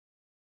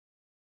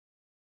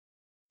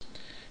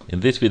In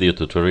this video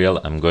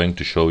tutorial I'm going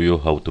to show you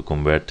how to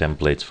convert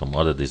templates from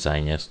other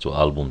designers to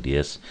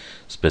Album.ds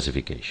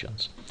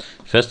specifications.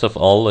 First of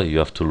all, you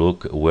have to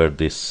look where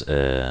this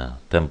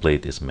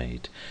template is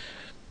made.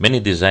 Many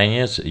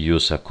designers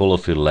use a color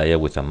fill layer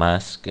with a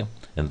mask,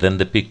 and then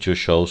the picture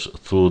shows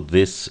through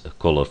this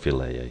color fill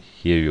layer.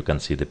 Here you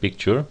can see the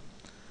picture.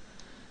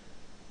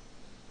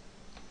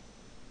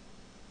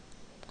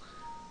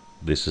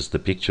 This is the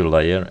picture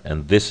layer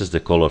and this is the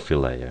color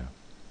fill layer.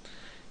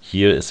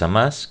 Here is a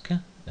mask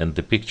and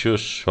the picture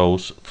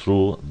shows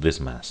through this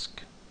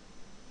mask.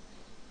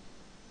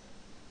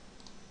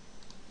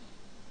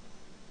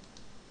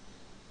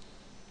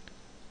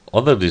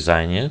 Other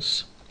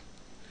designers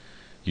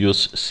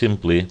use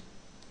simply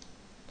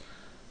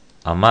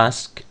a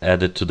mask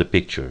added to the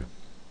picture.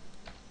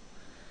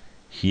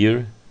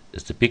 Here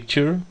is the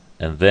picture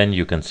and then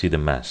you can see the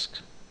mask.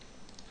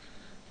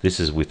 This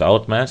is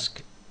without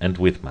mask and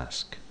with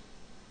mask.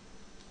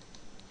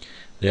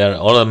 There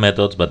are other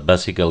methods, but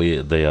basically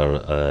they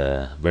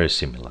are very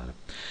similar.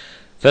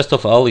 First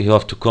of all, you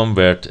have to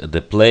convert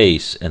the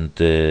place and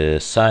the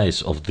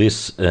size of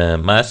this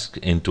mask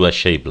into a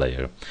shape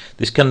layer.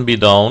 This can be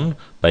done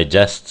by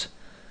just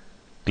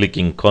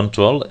clicking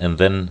Ctrl and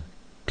then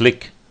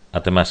click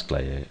at the mask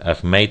layer.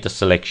 I've made a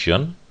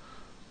selection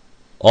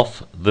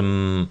of the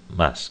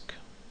mask.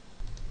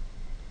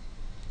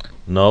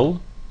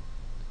 Now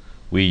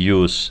we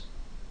use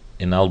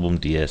in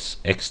Album.ds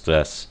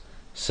extras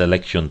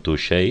selection to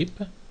shape,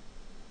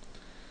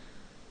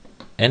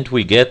 and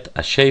we get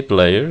a shape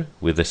layer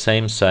with the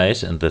same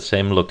size and the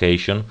same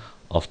location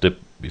of the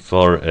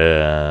before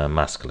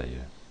mask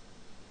layer.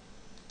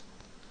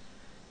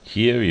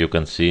 Here you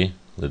can see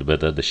a little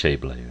better the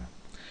shape layer.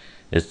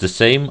 It's the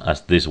same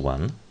as this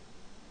one.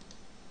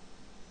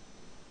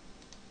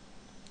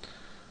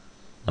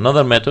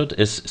 Another method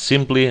is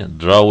simply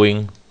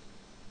drawing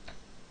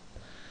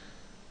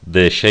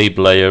the shape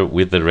layer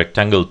with the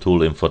rectangle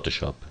tool in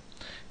Photoshop.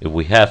 If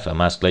we have a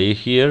mask layer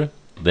here,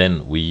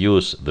 then we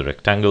use the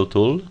rectangle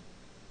tool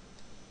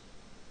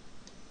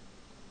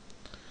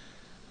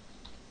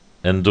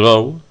and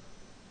draw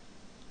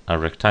a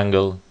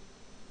rectangle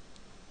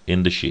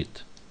in the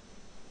sheet.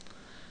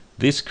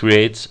 This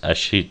creates a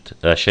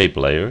shape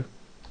layer.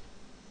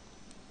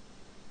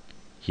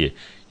 Here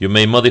you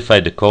may modify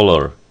the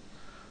color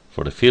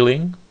for the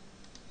filling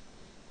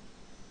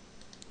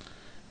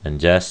and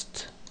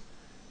just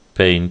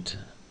paint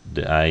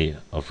the eye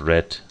of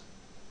red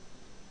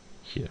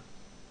here.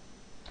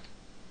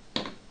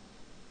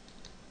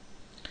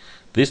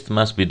 This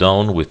must be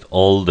done with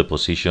all the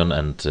position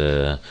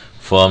and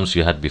forms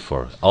you had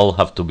before. All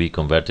have to be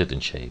converted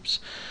in shapes.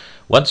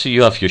 Once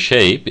you have your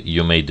shape,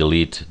 you may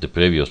delete the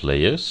previous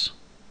layers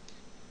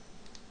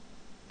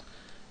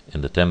in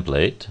the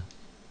template.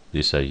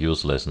 These are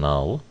useless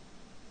now.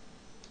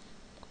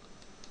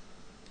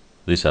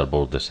 These are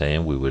both the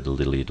same. We will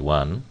delete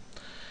one.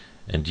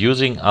 And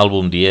using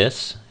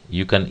Album.ds,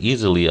 you can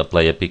easily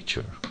apply a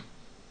picture.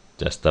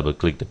 Just double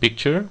click the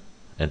picture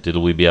and it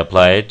will be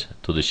applied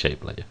to the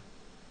shape layer.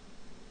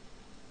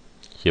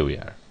 Here we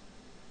are.